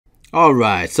All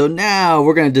right, so now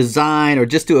we're going to design or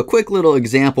just do a quick little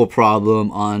example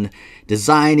problem on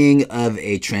designing of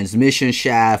a transmission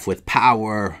shaft with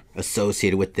power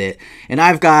associated with it. And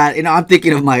I've got, I'm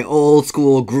thinking of my old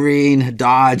school green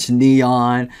Dodge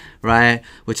Neon, right?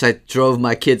 Which I drove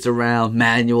my kids around,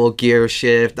 manual gear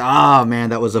shift. Oh man,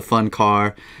 that was a fun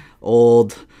car.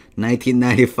 Old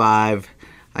 1995.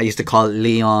 I used to call it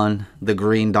Leon, the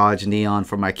green Dodge Neon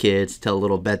for my kids, tell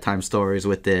little bedtime stories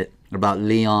with it about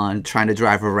Leon trying to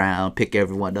drive around, pick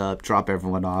everyone up, drop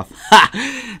everyone off.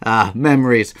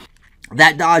 Memories.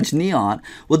 That Dodge Neon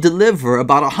will deliver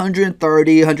about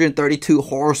 132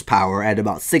 horsepower at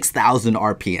about 6,000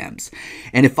 RPMs.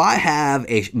 And if I have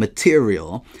a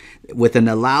material with an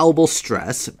allowable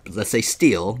stress, let's say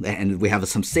steel, and we have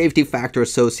some safety factor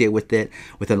associated with it,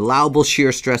 with an allowable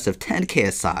shear stress of 10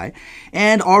 KSI,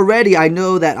 and already I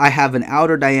know that I have an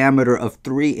outer diameter of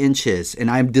 3 inches, and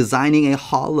I'm designing a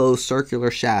hollow circular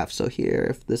shaft. So here,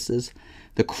 if this is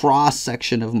the cross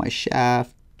section of my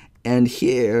shaft, and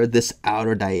here, this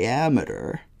outer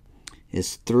diameter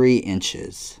is 3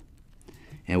 inches.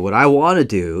 And what I want to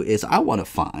do is I want to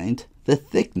find the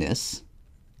thickness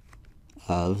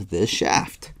of this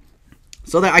shaft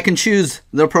so that I can choose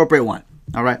the appropriate one.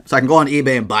 All right, so I can go on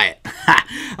eBay and buy it.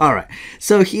 All right,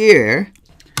 so here,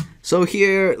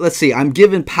 let's see, I'm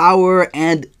given power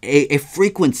and a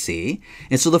frequency.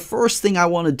 And so the first thing I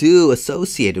want to do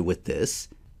associated with this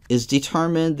is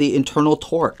determine the internal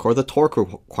torque, or the torque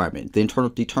requirement,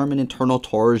 determine internal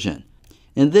torsion.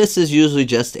 And this is usually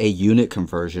just a unit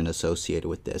conversion associated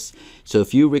with this. So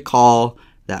if you recall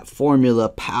that formula,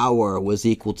 power was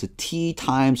equal to T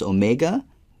times omega,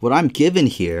 what I'm given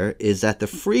here is that the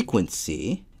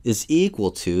frequency is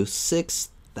equal to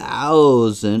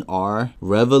 6,000 R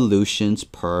revolutions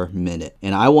per minute.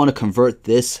 And I want to convert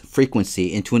this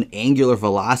frequency into an angular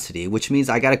velocity, which means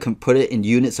I got to put it in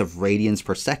units of radians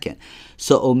per second.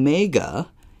 So omega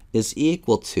is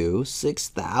equal to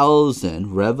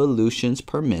 6,000 revolutions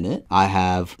per minute. I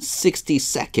have 60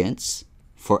 seconds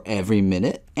for every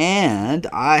minute, and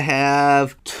I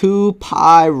have 2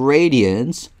 pi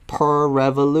radians per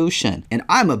revolution. And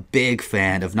I'm a big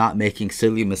fan of not making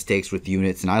silly mistakes with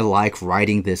units, and I like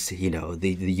writing this, the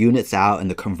units out and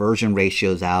the conversion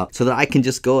ratios out so that I can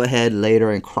just go ahead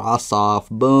later and cross off,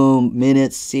 boom,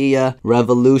 minutes, see ya,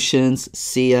 revolutions,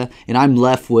 see ya, and I'm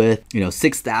left with,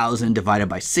 6,000 divided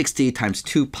by 60 times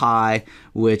 2 pi,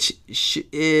 which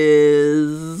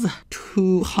is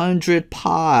 200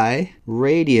 pi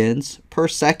radians per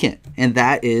second. And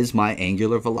that is my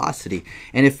angular velocity.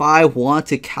 And if I want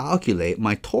to calculate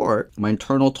my torque, my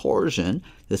internal torsion,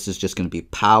 this is just going to be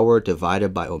power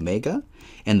divided by omega.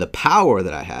 And the power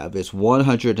that I have is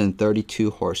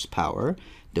 132 horsepower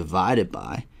divided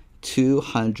by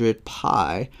 200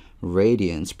 pi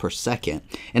radians per second.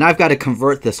 And I've got to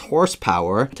convert this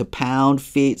horsepower to pound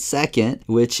feet second,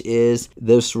 which is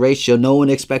this ratio. No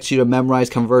one expects you to memorize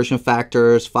conversion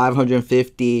factors.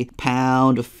 550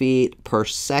 pound feet per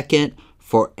second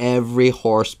for every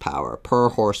horsepower, per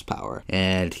horsepower.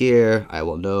 And here I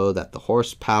will know that the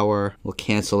horsepower will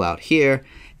cancel out here,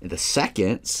 and the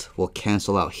seconds will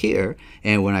cancel out here.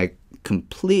 And when I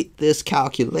complete this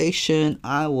calculation,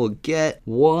 I will get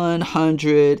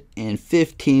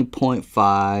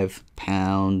 115.5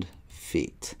 pound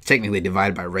feet. Technically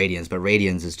divided by radians, but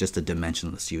radians is just a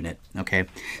dimensionless unit, okay?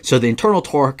 So the internal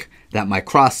torque that my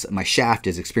shaft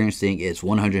is experiencing is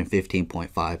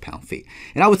 115.5 pound-feet.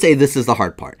 And I would say this is the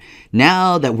hard part.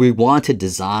 Now that we want to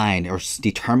design or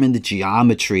determine the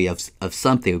geometry of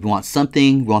something, we want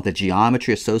the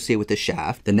geometry associated with the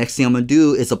shaft. The next thing I'm going to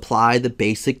do is apply the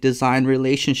basic design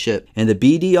relationship. And the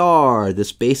BDR,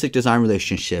 this basic design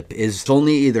relationship, is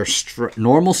only either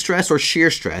normal stress or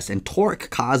shear stress, and torque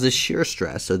causes shear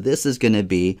stress. So this is going to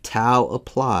be tau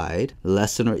applied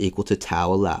less than or equal to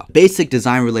tau allowed. Basic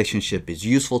design relationship is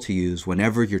useful to use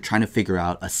whenever you're trying to figure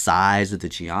out a size of the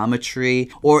geometry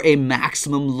or a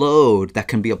maximum load that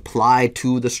can be applied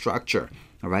to the structure.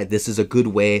 All right, this is a good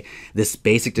way. This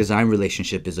basic design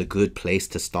relationship is a good place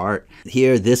to start.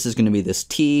 Here, this is going to be this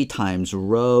T times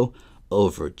rho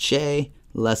over J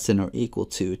less than or equal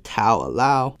to tau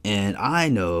allow. And I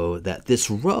know that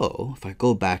this rho, if I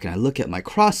go back and I look at my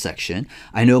cross section,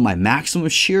 I know my maximum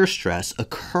shear stress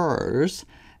occurs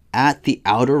at the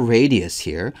outer radius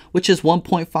here, which is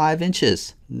 1.5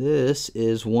 inches. This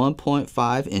is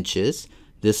 1.5 inches.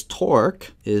 This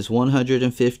torque is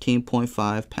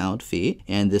 115.5 pound-feet,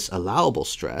 and this allowable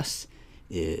stress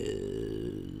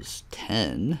is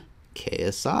 10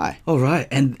 KSI. All right,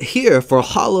 and here for a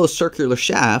hollow circular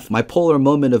shaft, my polar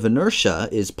moment of inertia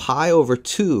is pi over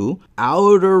 2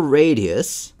 outer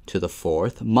radius to the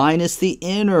fourth minus the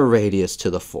inner radius to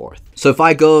the fourth. So if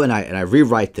I go and I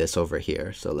rewrite this over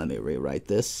here, so let me rewrite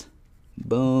this.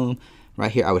 Boom.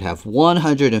 Right here, I would have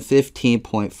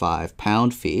 115.5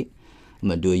 pound-feet. I'm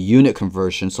going to do a unit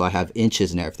conversion so I have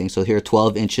inches and everything. So here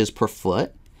 12 inches per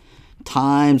foot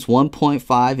times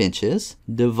 1.5 inches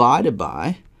divided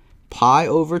by pi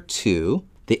over 2,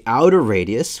 the outer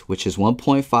radius, which is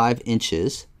 1.5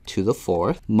 inches to the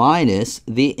fourth, minus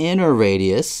the inner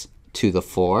radius to the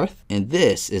fourth. And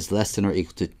this is less than or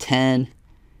equal to 10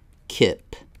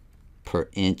 kip per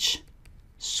inch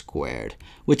squared,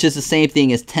 which is the same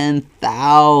thing as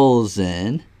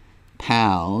 10,000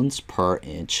 pounds per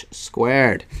inch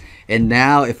squared. And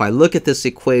now if I look at this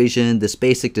equation, this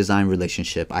basic design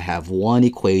relationship, I have one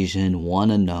equation, one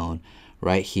unknown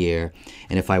right here.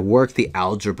 And if I work the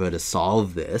algebra to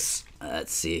solve this,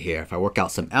 let's see here, if I work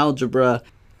out some algebra,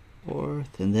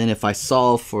 and then if I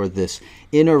solve for this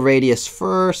inner radius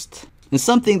first, and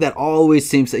something that always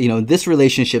seems that, this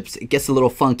relationship, it gets a little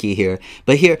funky here.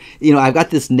 But here, I've got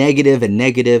this negative and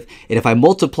negative. And if I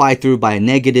multiply through by a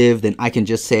negative, then I can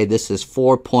just say this is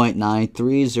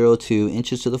 4.9302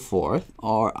 inches to the fourth,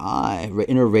 Ri,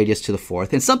 inner radius to the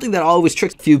fourth. And something that always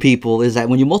tricks a few people is that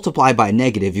when you multiply by a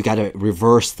negative, you got to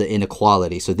reverse the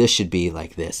inequality. So this should be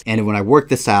like this. And when I work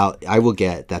this out, I will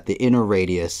get that the inner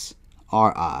radius,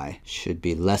 Ri, should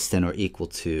be less than or equal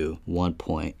to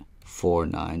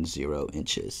 1.490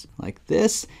 inches, like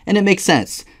this. And it makes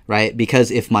sense, right?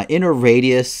 Because if my inner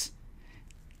radius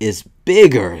is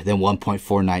bigger than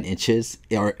 1.49 inches,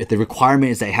 or if the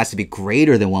requirement is that it has to be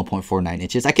greater than 1.49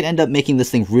 inches, I could end up making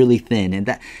this thing really thin.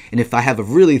 And if I have a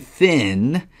really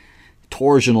thin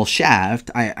torsional shaft,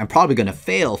 I'm probably going to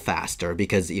fail faster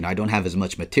because I don't have as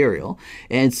much material.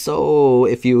 And so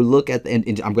if you look at,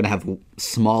 and I'm going to have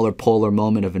smaller polar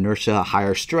moment of inertia,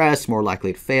 higher stress, more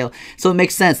likely to fail. So it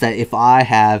makes sense that if I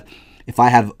have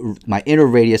my inner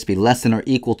radius be less than or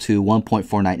equal to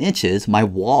 1.49 inches, my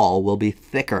wall will be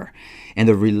thicker. And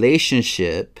the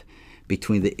relationship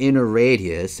between the inner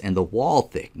radius and the wall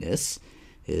thickness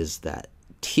is that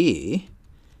T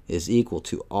is equal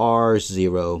to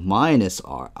R0 minus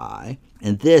Ri.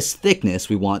 And this thickness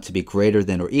we want to be greater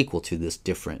than or equal to this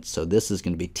difference. So this is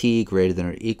going to be T greater than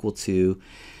or equal to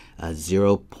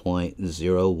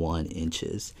 0.01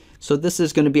 inches. So this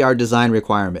is going to be our design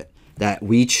requirement, that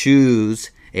we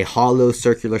choose a hollow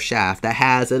circular shaft that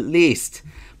has at least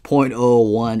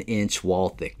 0.01 inch wall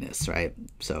thickness, right?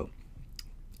 So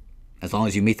as long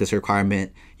as you meet this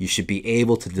requirement, you should be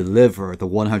able to deliver the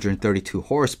 132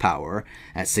 horsepower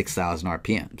at 6,000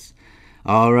 RPMs.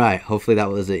 All right, hopefully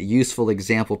that was a useful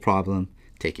example problem.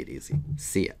 Take it easy.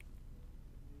 See ya.